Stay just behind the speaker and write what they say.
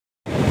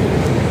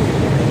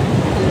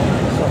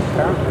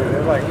apparently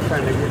they're like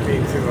trying to get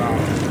me to,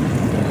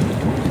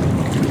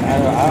 I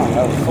don't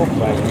know the full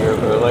plan here,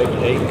 but like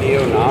 8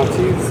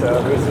 neo-Nazis.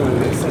 Recently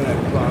they sent a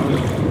clone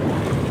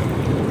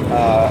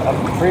of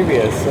the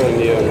previous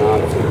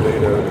neo-Nazi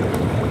leader.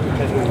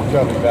 His name is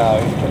Joby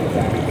Valley. He's pretty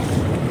famous.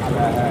 I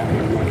met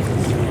him once to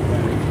see him.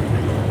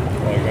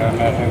 Like I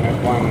met him at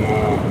one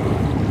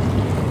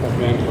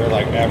event where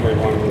like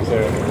everyone was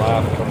there to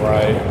left to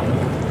right.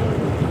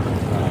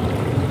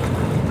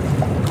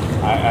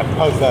 I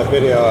posted that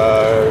video.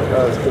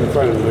 I was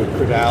confronting Luke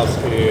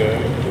Krudowski.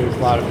 There's a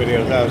lot of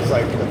videos. That was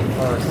like the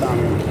first time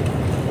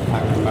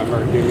I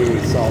remember getting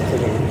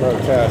assaulted in a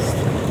protest,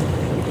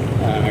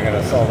 and I got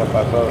assaulted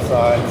by both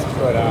sides.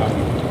 But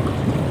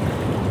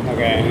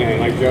okay,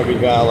 and like Joby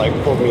Val like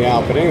pulled me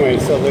out. But anyway,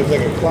 so there's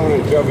like a clone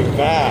of Joby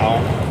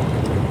Val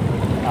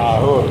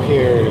who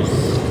appears,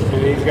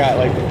 and he's got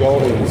like the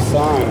golden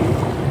sun.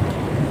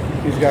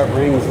 He's got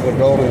rings of the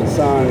golden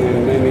sun,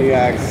 and then he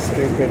acts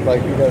stupid,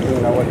 like he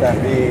doesn't know what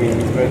that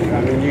means. But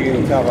I mean, you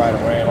can tell right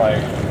away,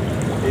 like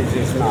he's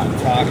just not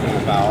talking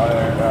about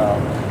it.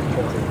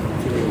 There's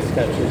too many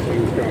sketchy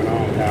things going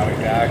on with how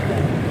he's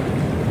acting,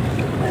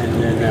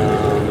 and then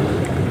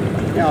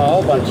you know, a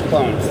whole bunch of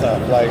clone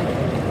stuff. Like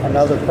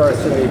another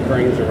person he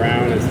brings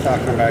around is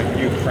talking about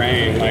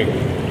Ukraine, like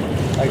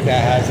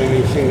that has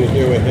anything to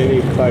do with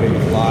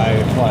anybody's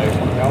life. Like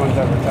no one's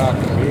ever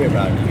talked to me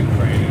about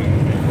Ukraine.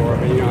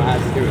 But you know, it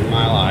has to do with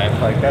my life.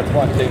 Like that's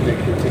one thing that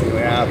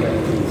continually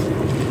happens. Is,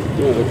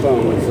 you know, the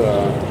clones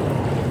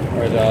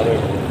or the other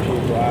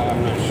people.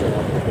 I'm not sure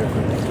what the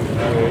difference is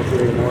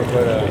anymore,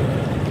 but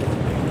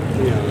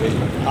you know,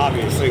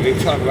 obviously they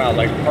talk about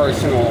like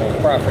personal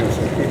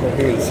preferences. People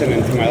being sent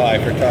into my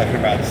life are talking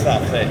about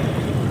stuff that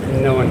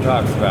no one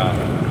talks about.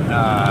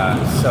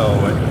 So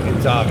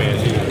it's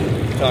obvious. You know,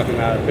 talking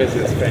about a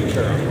business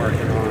venture I'm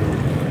working on,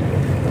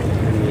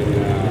 and then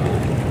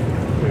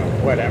you know,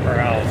 whatever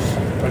else.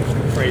 Bunch of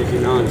crazy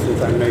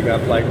nonsense I make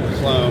up, like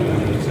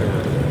clones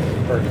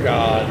or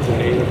gods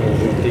and angels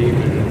and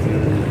demons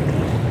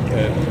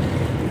and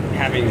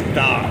having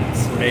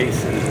thoughts,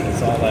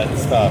 masons, all that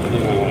stuff. You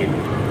know, like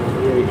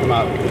when we come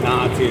up with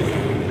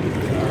Nazism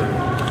or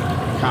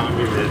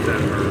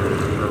communism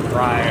or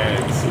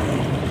riots.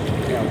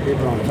 And, you know,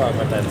 people don't talk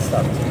about that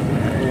stuff too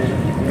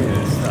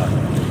much. Stuff,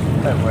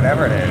 but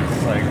whatever it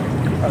is, like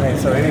okay.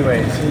 So,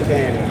 anyways, he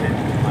came into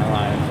my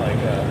life like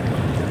a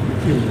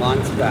few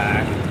months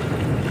back.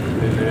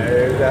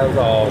 And that was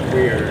all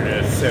weird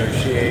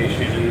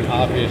association.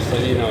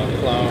 Obviously, you know,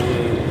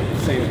 clone,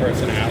 same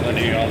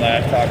personality, all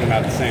that, talking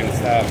about the same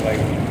stuff. Like,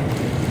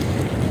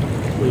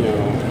 you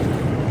know,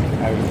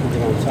 people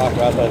don't talk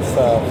about that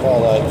stuff,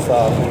 all that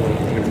stuff,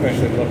 and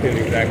especially looking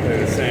exactly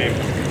the same.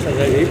 So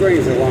then he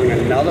brings along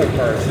another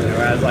person who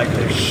has like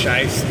this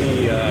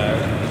shiesty,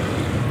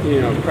 you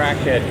know,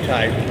 crackhead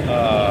type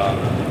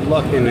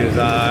look in his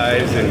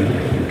eyes, and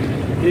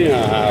you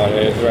know how it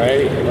is,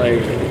 right?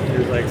 Like.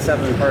 There's like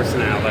 7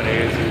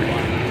 personalities and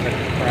one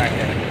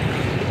crackhead.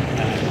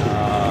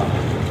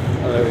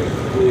 And,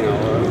 you know,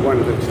 one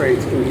of the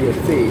traits can be a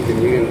thief,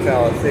 and you can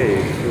tell a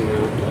thief, you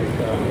know, like,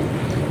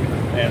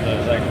 they have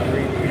those like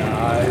creepy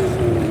eyes,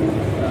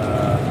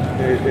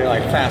 and they're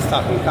like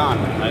fast-talking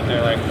conmen, like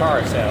they're like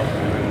car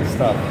salesmen and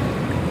stuff.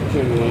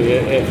 Generally,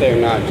 if they're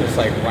not just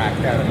like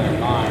whacked out of their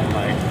mind,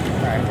 like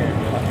crackhead.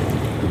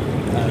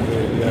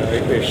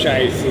 They're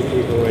shiesty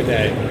people with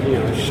that, you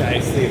know,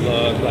 shiesty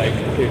look, like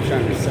they're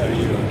trying to sell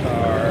you a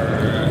car,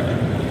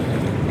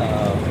 a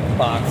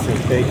box of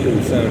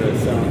baking soda,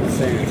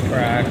 saying it's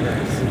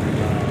crackers,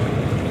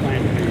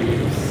 plant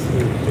trees,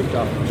 picked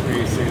off the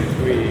tree, saying it's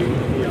weed,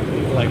 you know,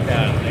 people like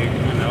that. They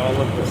kind of all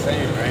look the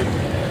same, right?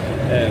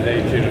 They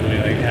generally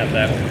like have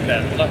that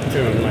look to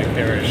them, like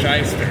they're a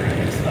shyster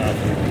and stuff.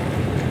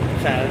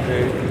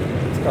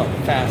 It's called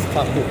fast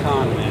talking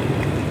con men.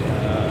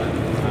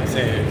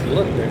 Say it's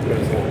look that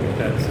goes on with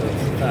that, so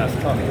it's fast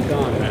talking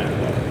gone, man.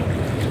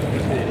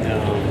 And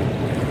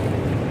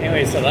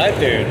anyway, so that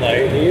dude,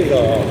 like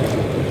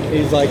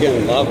he's like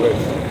in love with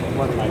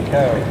one of my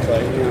coats,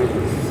 like, you know,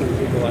 some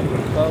people like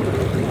my clothing,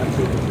 and that's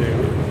what they do.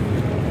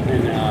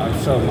 And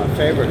so my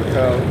favorite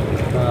coat,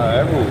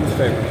 everyone's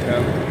favorite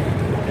coat,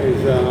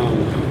 is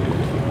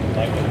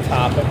like a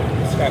topic of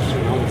discussion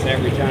almost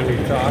every time he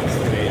talks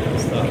to me and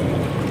stuff.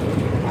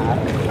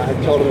 I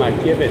told him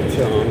I'd give it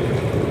to him.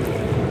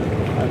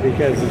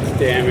 Because it's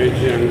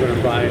damaged and I'm going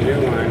to buy a new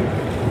one.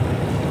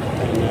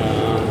 And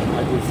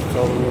I just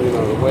told him, you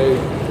know, to wait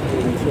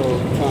until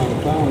the time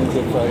comes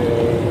if I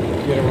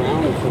get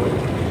around to it.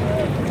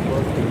 I have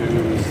work to do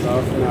and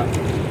stuff, not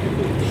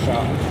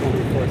shop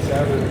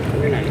 24/7. I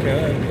mean, I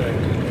could, but I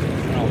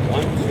don't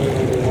want to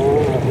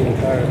anymore. I've been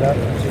tired of that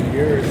for 2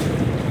 years.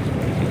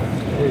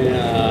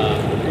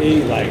 And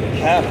he, like,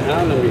 kept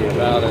hounding me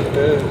about it.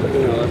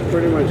 You know,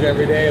 pretty much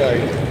every day,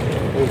 like,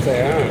 he'd say,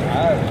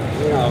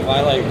 you know, if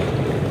I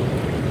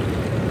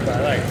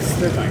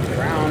stood my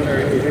ground or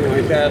anything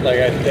like that, like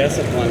I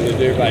disciplined the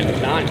dude by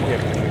not giving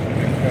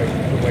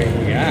him the way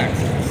he acts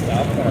and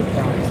stuff. But I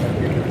promised I'd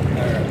give it to him.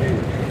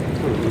 I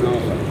don't know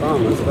if I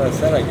promised, but I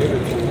said I'd give it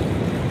to him.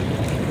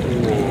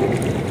 And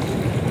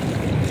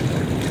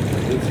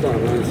he's going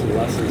to learn some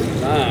lessons from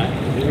that.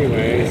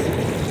 Anyways,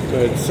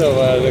 but so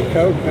the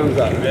coat comes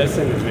up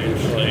missing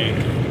eventually.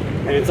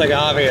 And it's like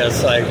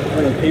obvious, like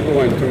when people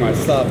went through my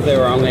stuff, they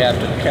were only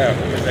after the coat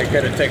because they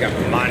could have taken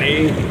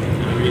money.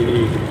 I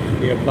mean,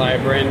 you could buy a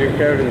brand new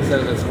coat instead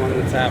of this one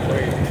that's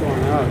halfway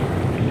torn up.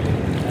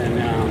 And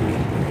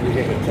you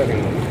get it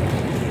taken.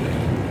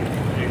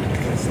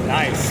 It's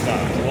nice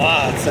stuff,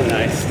 lots of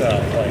nice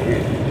stuff,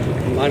 like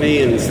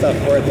money and stuff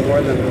worth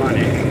more than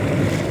money.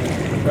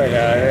 But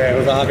it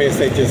was obvious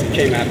they just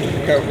came after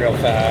the coat real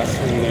fast,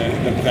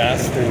 and the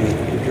vest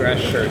and the dress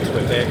shirts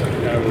with it,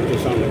 were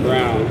just on the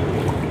ground.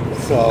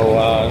 So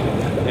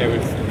it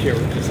was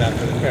just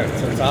after the coat.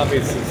 So it's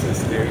obvious it's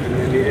this dude, and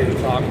then he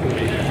didn't talk to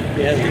me.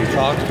 He hasn't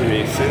talked to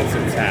me since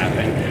it's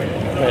happened.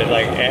 But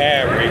like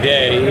every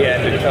day he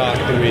had to talk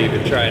to me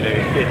to try to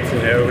get to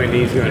know when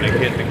he's going to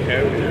get the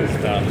coat and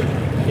stuff.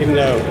 Even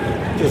though,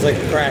 just like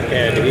a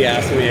crackhead, he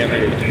asks me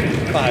every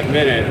 5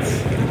 minutes,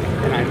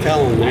 and I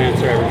tell him the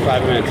answer every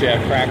 5 minutes. You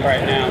have crack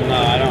right now? No,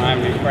 I don't have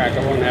any crack.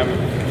 I won't have it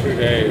for 2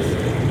 days.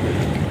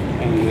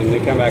 And then they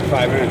come back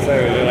 5 minutes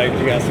later, they're like,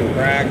 you got some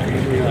crack?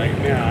 And you're like,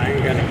 no, I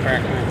ain't got no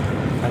crack,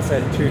 man. I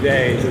said 2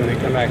 days, and they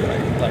come back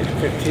like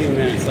 15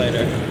 minutes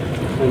later,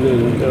 and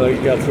then they're like,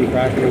 you got some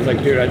crack? And I was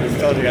like, dude, I just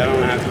told you I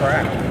don't have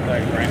crack.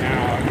 Like right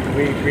now,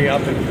 we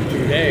re-up it for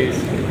 2 days.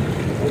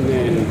 And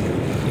then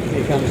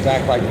he comes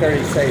back like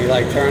 30 seconds, he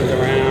like turns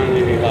around,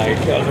 and he like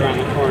goes around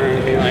the corner,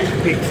 and he like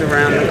peeks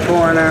around the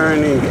corner,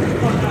 and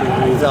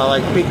he's all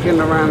like peeking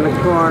around the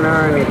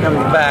corner, and he comes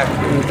back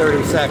in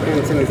 30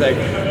 seconds, and he's like,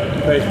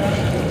 but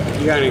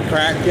you got any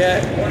crack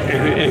yet?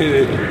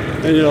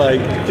 And you're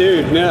like,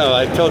 dude, no,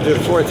 I told you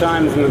 4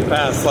 times in the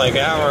past like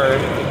hour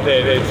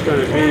that it's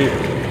going to be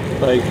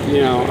like,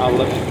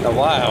 a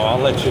while. I'll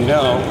let you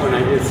know when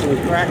I get some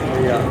crack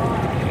for you.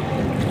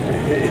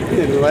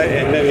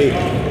 And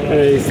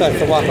then he starts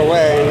to walk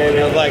away, and then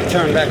he'll like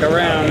turn back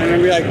around, and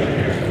he'll be like,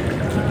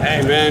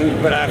 hey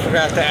man, but I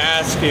forgot to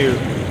ask you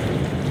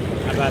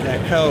about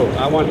that coat.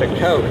 I want the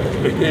coat.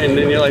 And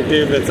then you're like,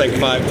 dude, that's like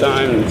 5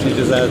 times. You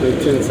just asked me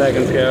 10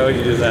 seconds ago.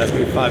 You just asked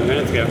me 5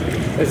 minutes ago.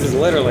 This is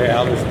literally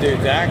how this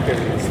dude's acting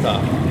and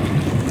stuff.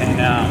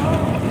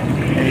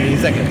 And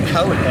he's like a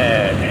coat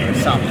head or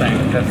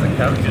something, because the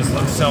coat just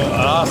looks so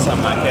awesome.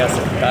 I guess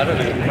it's better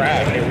than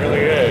crack. It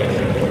really is.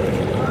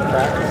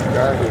 Crack is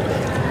garbage.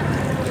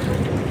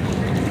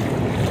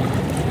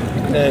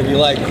 And if you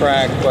like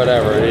crack,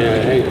 whatever.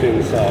 Hate to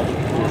himself.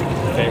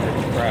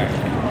 Favorite crack.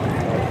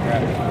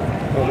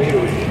 Well,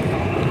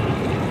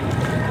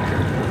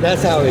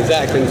 that's how he's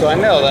acting. So I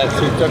know that's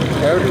who took the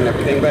code and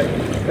everything, but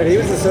he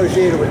was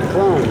associated with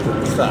clones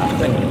and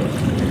stuff. And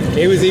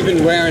he was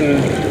even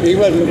wearing. He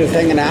wasn't just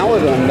hanging out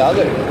with them. The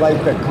other,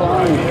 like the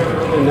clone,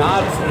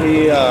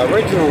 the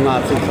original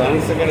Nazi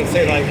clones. They're gonna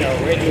say like the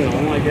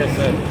original, I guess.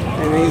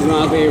 And he's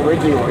not the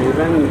original.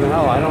 Even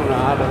hell, I don't know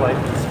how to like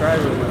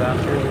describe him without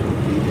hearing the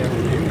detail.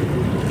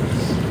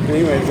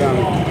 Anyways,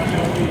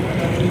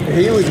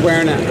 he was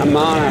wearing a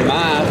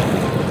mask,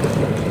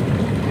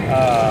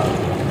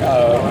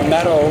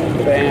 metal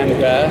band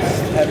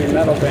vest, heavy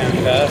metal band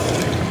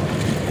vest,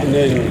 and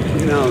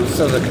then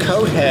so the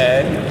coat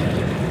head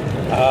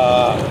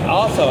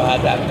also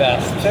had that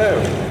vest too,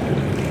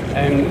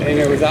 and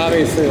it was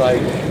obviously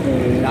like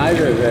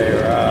neither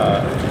their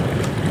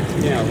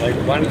like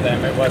one of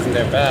them, it wasn't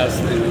their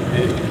vest,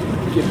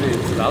 and giving it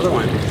to the other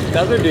one. The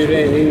other dude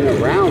ain't even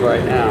around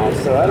right now,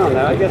 so I don't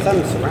know. I guess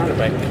I'm surrounded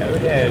by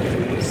coat heads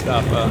and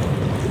stuff.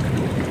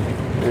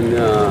 And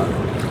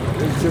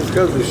it just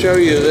goes to show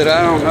you that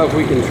I don't know if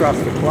we can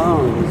trust the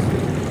clones,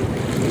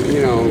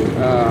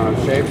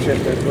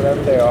 shapeshifters,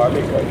 whatever they are,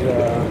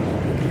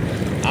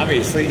 because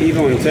obviously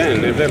evil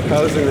intent. If they're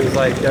posing as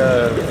like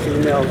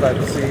females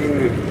I've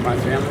seen, my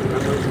family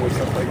members and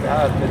stuff like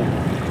that, then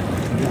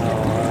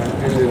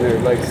and then they're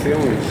like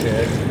stealing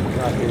shit,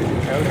 fucking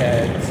coat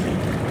heads,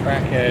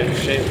 crackheads,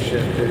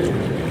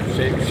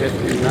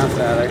 shape-shifting meth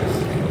addicts.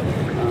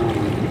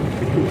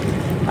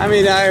 I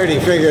mean, I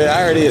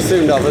already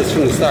assumed all this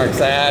from the start,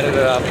 because I added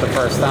it up the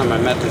first time I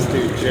met this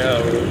dude,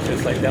 Joe. It was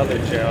just like the other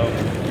Joe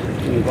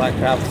from the Black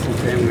Patterson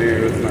family,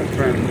 who was my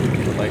friend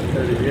for like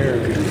 30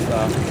 years and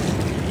stuff.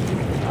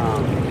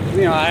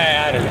 I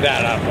added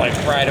that up like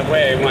right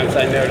away once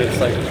I noticed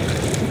like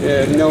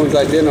no one's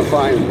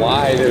identifying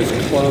why there's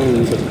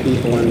clones of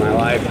people in my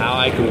life, how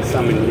I can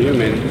summon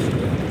humans.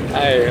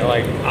 I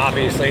like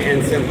obviously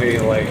instantly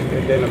like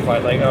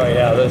identified like, oh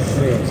yeah, this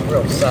seems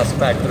real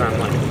suspect, and I'm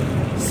like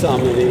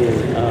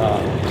summoning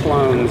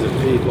clones of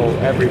people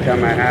every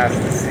time I ask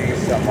to see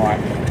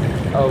someone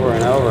over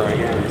and over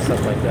again and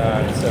stuff like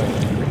that. So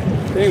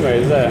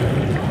anyways,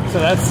 so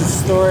that's the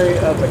story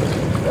of the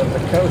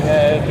coat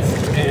heads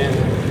and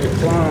the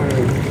clone,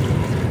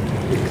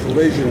 the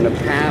collision, the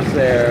path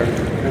there,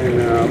 and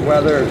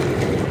whether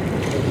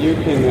you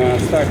can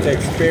start to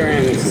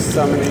experience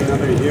summoning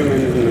other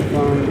humans and the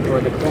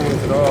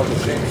clones at all, the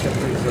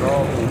shapeshifters at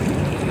all.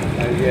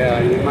 Yeah,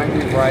 you might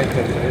be right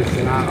that it's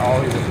not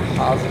always a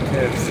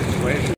positive situation.